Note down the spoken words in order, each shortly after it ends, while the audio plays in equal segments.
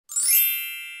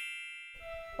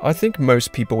I think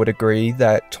most people would agree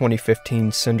that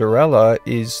 2015 Cinderella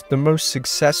is the most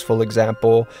successful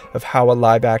example of how a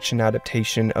live-action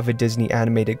adaptation of a Disney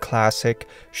animated classic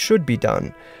should be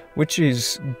done, which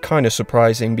is kinda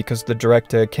surprising because the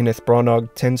director Kenneth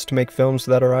Branagh tends to make films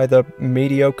that are either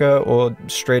mediocre or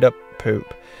straight up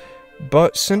poop.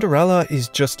 But Cinderella is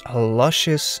just a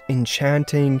luscious,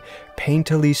 enchanting,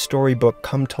 painterly storybook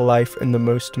come to life in the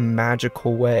most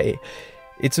magical way.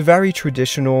 It's very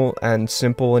traditional and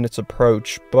simple in its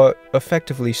approach, but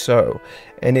effectively so,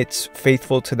 and it's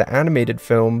faithful to the animated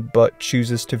film, but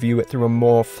chooses to view it through a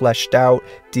more fleshed out,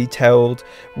 detailed,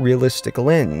 realistic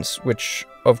lens, which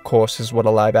of course is what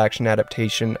a live-action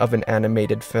adaptation of an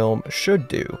animated film should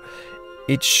do.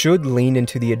 It should lean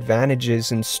into the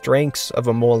advantages and strengths of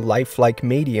a more lifelike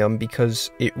medium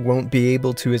because it won't be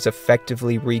able to as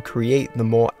effectively recreate the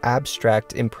more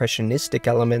abstract, impressionistic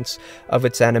elements of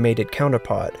its animated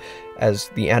counterpart, as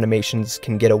the animations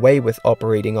can get away with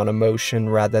operating on emotion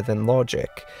rather than logic.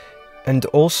 And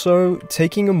also,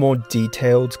 taking a more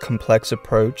detailed, complex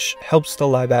approach helps the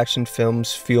live-action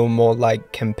films feel more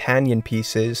like companion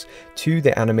pieces to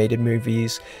the animated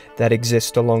movies that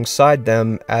exist alongside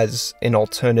them as an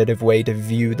alternative way to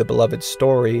view the beloved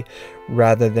story,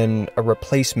 rather than a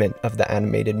replacement of the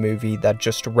animated movie that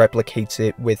just replicates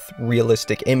it with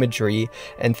realistic imagery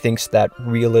and thinks that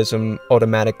realism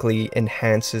automatically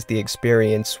enhances the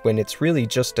experience when it's really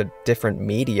just a different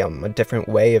medium, a different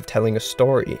way of telling a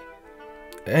story.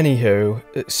 Anywho,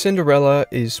 Cinderella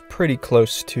is pretty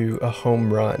close to a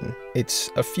home run. It's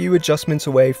a few adjustments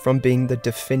away from being the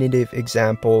definitive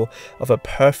example of a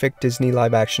perfect Disney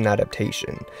live-action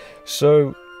adaptation.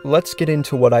 So let's get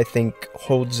into what I think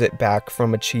holds it back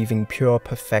from achieving pure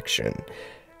perfection.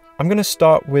 I'm gonna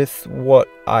start with what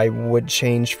I would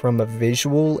change from a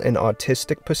visual and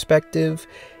artistic perspective,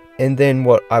 and then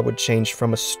what I would change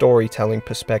from a storytelling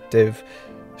perspective.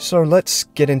 So let's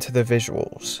get into the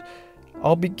visuals.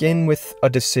 I'll begin with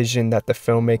a decision that the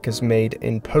filmmakers made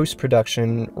in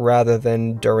post-production rather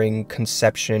than during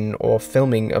conception or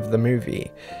filming of the movie.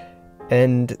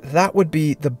 And that would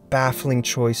be the baffling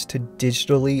choice to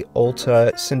digitally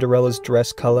alter Cinderella's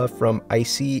dress color from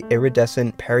icy,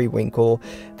 iridescent periwinkle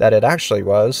that it actually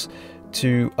was,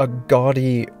 to a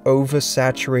gaudy,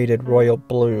 oversaturated royal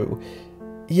blue.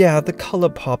 Yeah, the color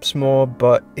pops more,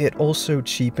 but it also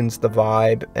cheapens the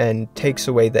vibe and takes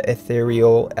away the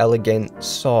ethereal, elegant,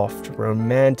 soft,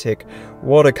 romantic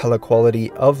watercolor quality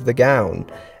of the gown.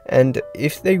 And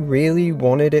if they really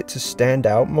wanted it to stand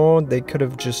out more, they could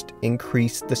have just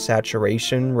increased the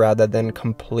saturation rather than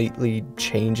completely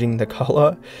changing the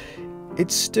color.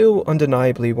 It's still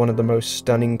undeniably one of the most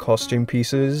stunning costume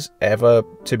pieces ever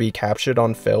to be captured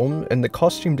on film, and the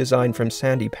costume design from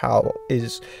Sandy Powell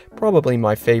is probably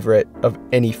my favorite of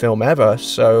any film ever,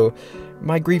 so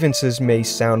my grievances may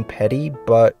sound petty,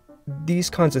 but these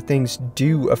kinds of things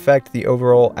do affect the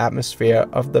overall atmosphere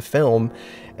of the film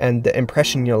and the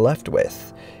impression you're left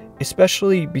with.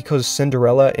 Especially because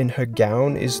Cinderella in her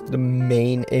gown is the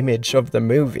main image of the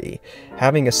movie.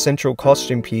 Having a central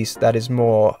costume piece that is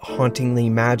more hauntingly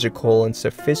magical and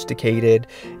sophisticated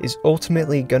is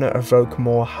ultimately gonna evoke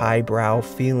more highbrow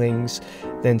feelings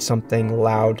than something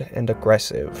loud and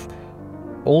aggressive.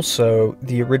 Also,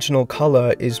 the original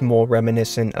color is more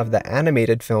reminiscent of the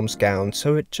animated film's gown,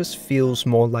 so it just feels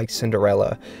more like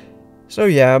Cinderella. So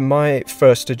yeah, my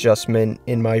first adjustment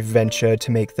in my venture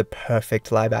to make the perfect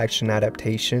live-action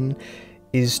adaptation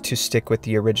is to stick with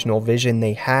the original vision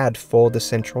they had for the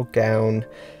central gown.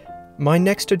 My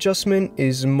next adjustment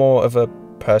is more of a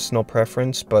personal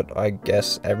preference, but I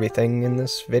guess everything in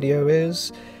this video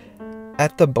is.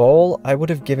 At the ball, I would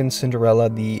have given Cinderella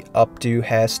the updo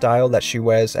hairstyle that she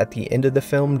wears at the end of the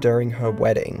film during her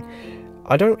wedding.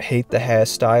 I don't hate the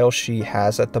hairstyle she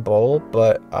has at the ball,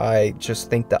 but I just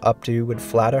think the updo would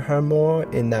flatter her more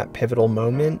in that pivotal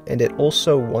moment, and it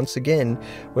also, once again,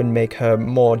 would make her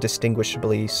more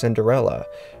distinguishably Cinderella,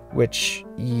 which,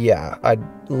 yeah, I'd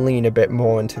lean a bit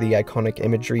more into the iconic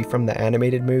imagery from the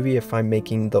animated movie if I'm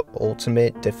making the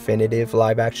ultimate, definitive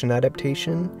live-action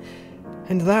adaptation.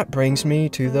 And that brings me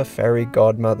to the fairy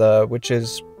godmother, which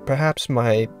is perhaps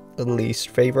my least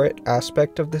favorite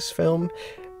aspect of this film.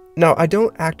 Now, I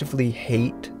don't actively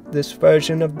hate this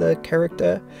version of the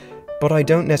character, but I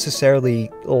don't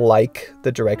necessarily like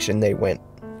the direction they went.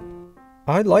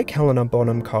 I like Helena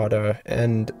Bonham Carter,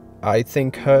 and I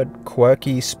think her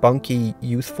quirky, spunky,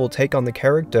 youthful take on the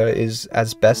character is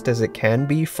as best as it can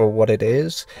be for what it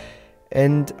is,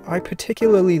 and I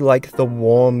particularly like the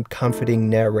warm, comforting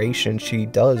narration she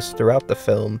does throughout the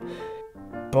film.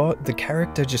 But the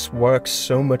character just works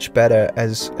so much better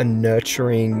as a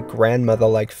nurturing,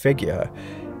 grandmother-like figure.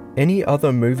 Any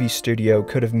other movie studio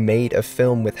could have made a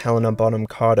film with Helena Bonham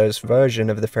Carter's version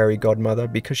of the fairy godmother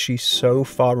because she's so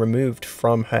far removed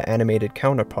from her animated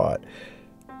counterpart.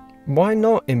 Why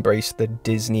not embrace the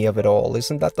Disney of it all?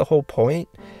 Isn't that the whole point?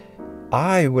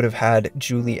 I would have had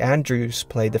Julie Andrews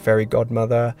play the fairy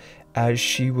godmother, as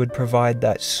she would provide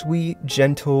that sweet,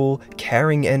 gentle,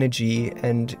 caring energy,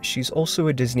 and she's also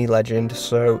a Disney legend,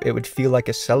 so it would feel like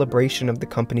a celebration of the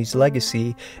company's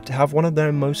legacy to have one of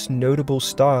their most notable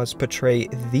stars portray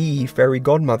the fairy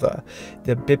godmother,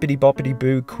 the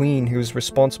bippity-boppity-boo queen who's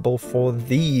responsible for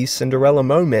the Cinderella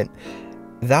moment.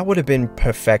 That would have been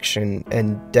perfection,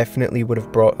 and definitely would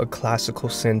have brought a classical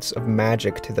sense of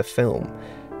magic to the film.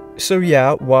 So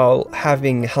yeah, while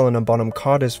having Helena Bonham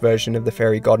Carter's version of the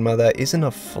fairy godmother isn't a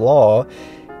flaw,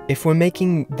 if we're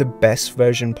making the best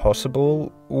version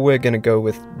possible, we're gonna go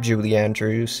with Julie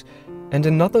Andrews. And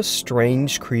another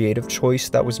strange creative choice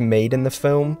that was made in the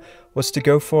film was to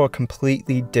go for a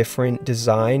completely different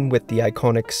design with the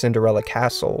iconic Cinderella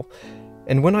castle.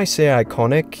 And when I say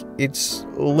iconic, it's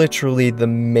literally the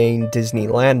main Disney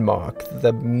landmark,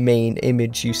 the main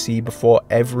image you see before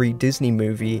every Disney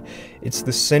movie. It's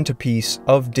the centerpiece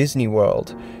of Disney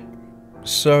World.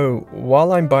 So,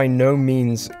 while I'm by no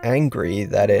means angry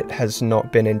that it has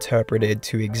not been interpreted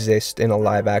to exist in a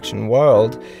live-action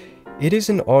world, it is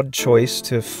an odd choice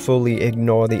to fully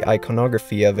ignore the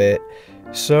iconography of it.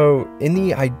 So, in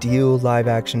the ideal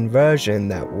live-action version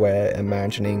that we're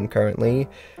imagining currently,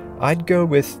 I'd go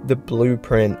with the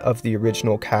blueprint of the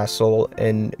original castle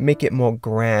and make it more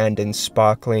grand and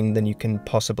sparkling than you can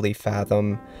possibly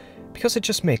fathom, because it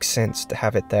just makes sense to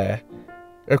have it there.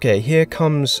 Okay, here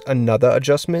comes another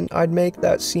adjustment I'd make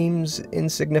that seems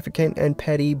insignificant and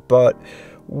petty, but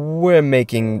we're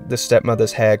making the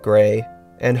stepmother's hair grey,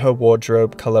 and her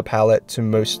wardrobe color palette to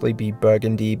mostly be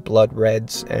burgundy, blood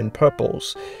reds, and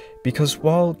purples. Because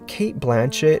while Cate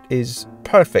Blanchett is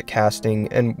perfect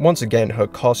casting, and once again her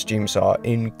costumes are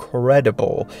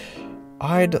incredible,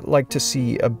 I'd like to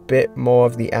see a bit more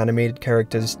of the animated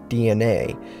character's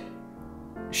DNA.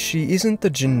 She isn't the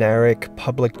generic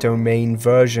public domain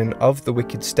version of the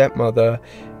Wicked Stepmother,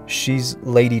 she's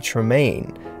Lady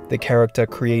Tremaine, the character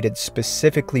created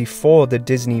specifically for the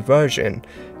Disney version,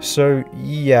 so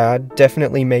yeah,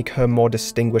 definitely make her more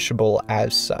distinguishable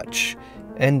as such.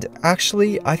 And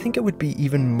actually, I think it would be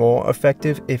even more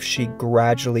effective if she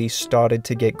gradually started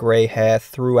to get grey hair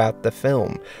throughout the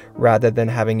film, rather than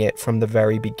having it from the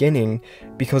very beginning,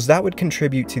 because that would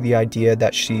contribute to the idea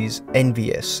that she's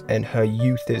envious and her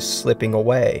youth is slipping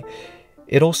away.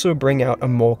 It'd also bring out a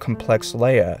more complex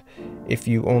layer. If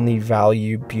you only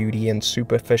value beauty and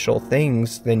superficial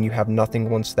things, then you have nothing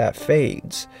once that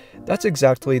fades. That's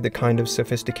exactly the kind of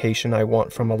sophistication I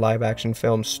want from a live-action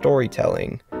film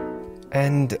storytelling.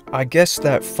 And I guess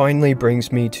that finally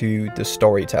brings me to the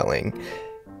storytelling.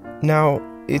 Now,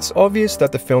 it's obvious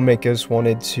that the filmmakers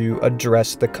wanted to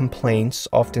address the complaints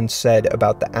often said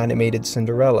about the animated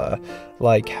Cinderella,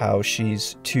 like how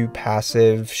she's too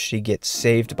passive, she gets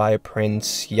saved by a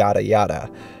prince, yada yada.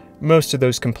 Most of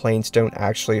those complaints don't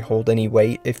actually hold any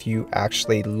weight if you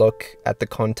actually look at the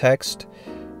context.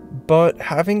 But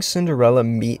having Cinderella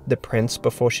meet the prince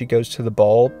before she goes to the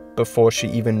ball, before she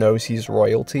even knows he's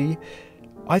royalty,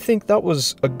 I think that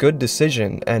was a good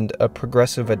decision and a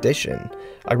progressive addition.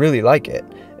 I really like it,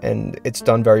 and it's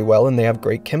done very well and they have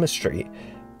great chemistry.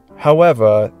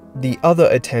 However, the other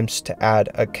attempts to add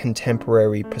a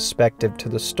contemporary perspective to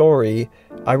the story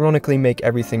ironically make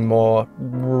everything more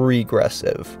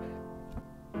regressive.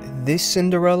 This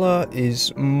Cinderella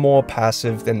is more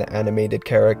passive than the animated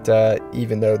character,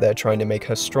 even though they're trying to make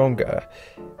her stronger.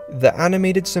 The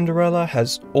animated Cinderella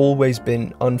has always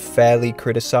been unfairly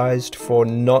criticized for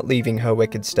not leaving her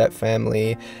wicked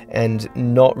stepfamily and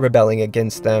not rebelling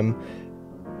against them,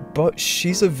 but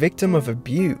she's a victim of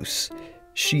abuse.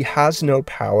 She has no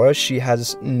power, she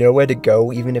has nowhere to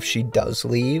go even if she does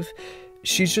leave.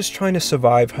 She's just trying to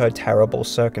survive her terrible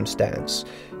circumstance.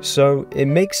 So it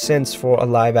makes sense for a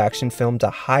live-action film to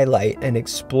highlight and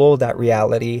explore that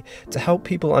reality to help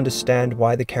people understand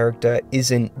why the character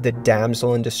isn't the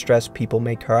damsel in distress people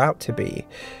make her out to be.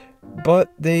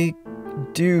 But they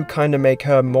do kind of make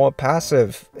her more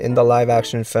passive in the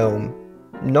live-action film.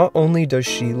 Not only does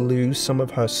she lose some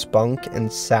of her spunk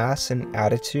and sass and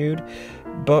attitude,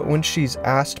 but when she's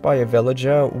asked by a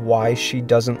villager why she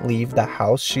doesn't leave the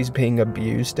house she's being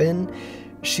abused in,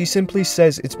 she simply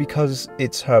says it's because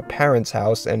it's her parents'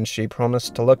 house and she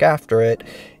promised to look after it,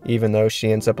 even though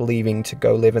she ends up leaving to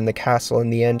go live in the castle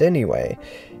in the end anyway.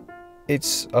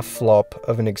 It's a flop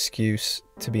of an excuse,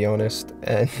 to be honest,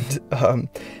 and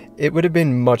It would have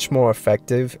been much more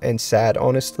effective and sad,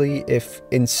 honestly, if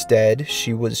instead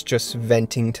she was just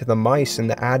venting to the mice in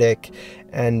the attic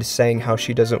and saying how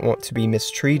she doesn't want to be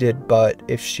mistreated, but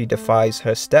if she defies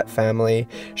her stepfamily,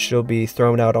 she'll be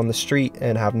thrown out on the street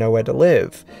and have nowhere to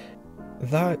live.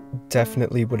 That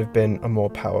definitely would have been a more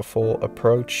powerful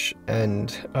approach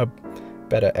and a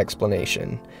better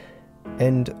explanation.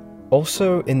 And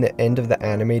also, in the end of the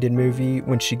animated movie,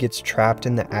 when she gets trapped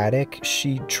in the attic,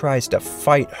 she tries to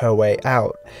fight her way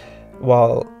out,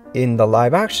 while in the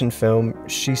live-action film,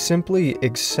 she simply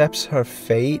accepts her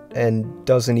fate and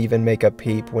doesn't even make a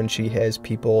peep when she hears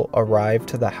people arrive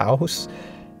to the house.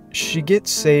 She gets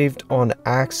saved on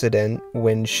accident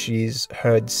when she's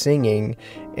heard singing,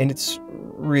 and it's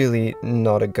really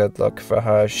not a good look for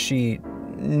her. She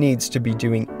needs to be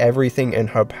doing everything in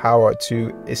her power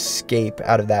to escape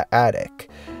out of that attic.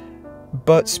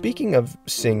 But speaking of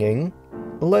singing,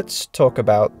 let's talk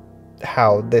about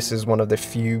how this is one of the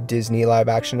few Disney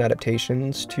live-action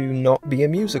adaptations to not be a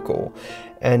musical.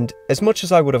 And as much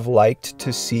as I would have liked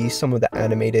to see some of the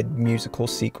animated musical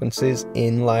sequences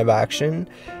in live action,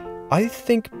 I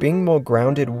think being more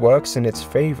grounded works in its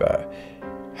favor.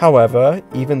 However,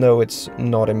 even though it's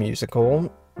not a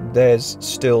musical, there's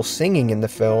still singing in the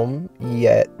film,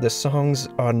 yet the songs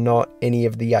are not any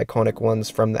of the iconic ones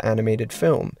from the animated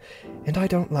film, and I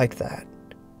don't like that.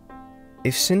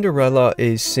 If Cinderella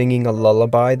is singing a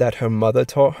lullaby that her mother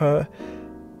taught her,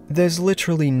 there's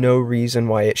literally no reason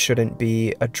why it shouldn't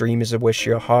be "A Dream is a Wish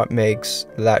Your Heart Makes"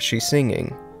 that she's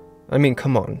singing. I mean,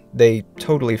 come on, they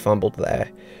totally fumbled there.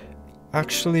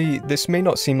 Actually, this may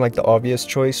not seem like the obvious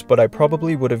choice, but I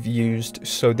probably would have used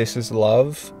 "So This Is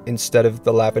Love" instead of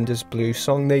the Lavender's Blue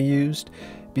song they used,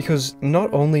 because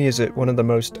not only is it one of the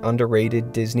most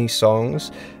underrated Disney songs,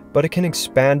 but it can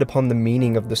expand upon the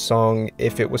meaning of the song.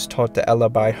 If it was taught to Ella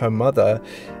by her mother,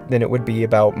 then it would be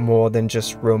about more than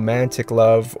just romantic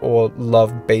love or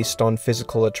love based on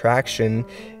physical attraction.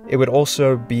 It would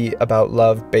also be about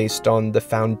love based on the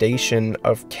foundation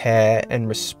of care and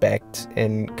respect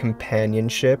and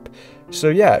companionship. So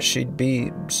yeah, she'd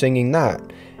be singing that.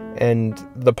 And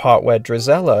the part where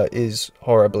Drizella is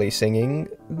horribly singing,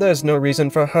 there's no reason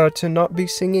for her to not be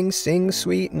singing "Sing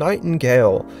Sweet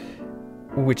Nightingale,"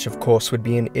 which of course would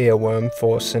be an earworm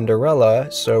for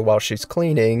Cinderella, so while she's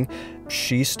cleaning,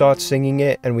 she starts singing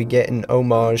it and we get an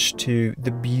homage to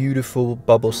the beautiful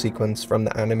bubble sequence from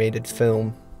the animated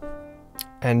film.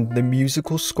 And the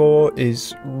musical score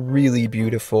is really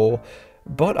beautiful,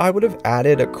 but I would have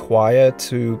added a choir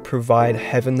to provide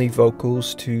heavenly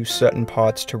vocals to certain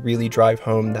parts to really drive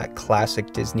home that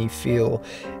classic Disney feel.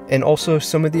 And also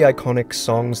some of the iconic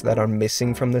songs that are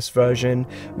missing from this version,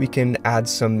 we can add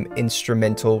some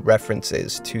instrumental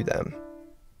references to them.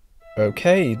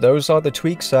 Okay, those are the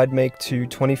tweaks I'd make to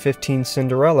 2015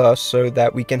 Cinderella so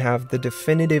that we can have the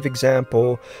definitive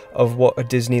example of what a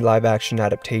Disney live-action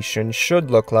adaptation should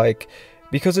look like,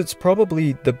 because it's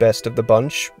probably the best of the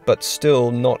bunch, but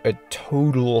still not a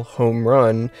total home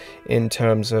run in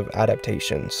terms of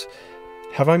adaptations.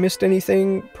 Have I missed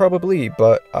anything? Probably,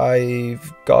 but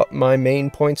I've got my main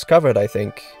points covered, I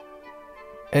think.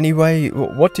 Anyway,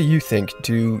 what do you think?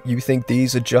 Do you think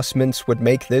these adjustments would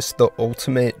make this the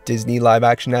ultimate Disney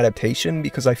live-action adaptation?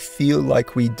 Because I feel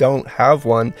like we don't have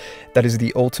one that is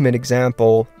the ultimate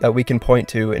example that we can point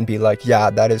to and be like, yeah,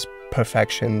 that is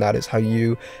perfection, that is how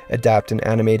you adapt an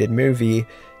animated movie.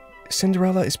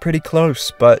 Cinderella is pretty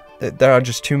close, but there are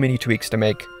just too many tweaks to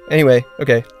make. Anyway,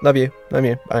 okay, love you,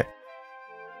 bye.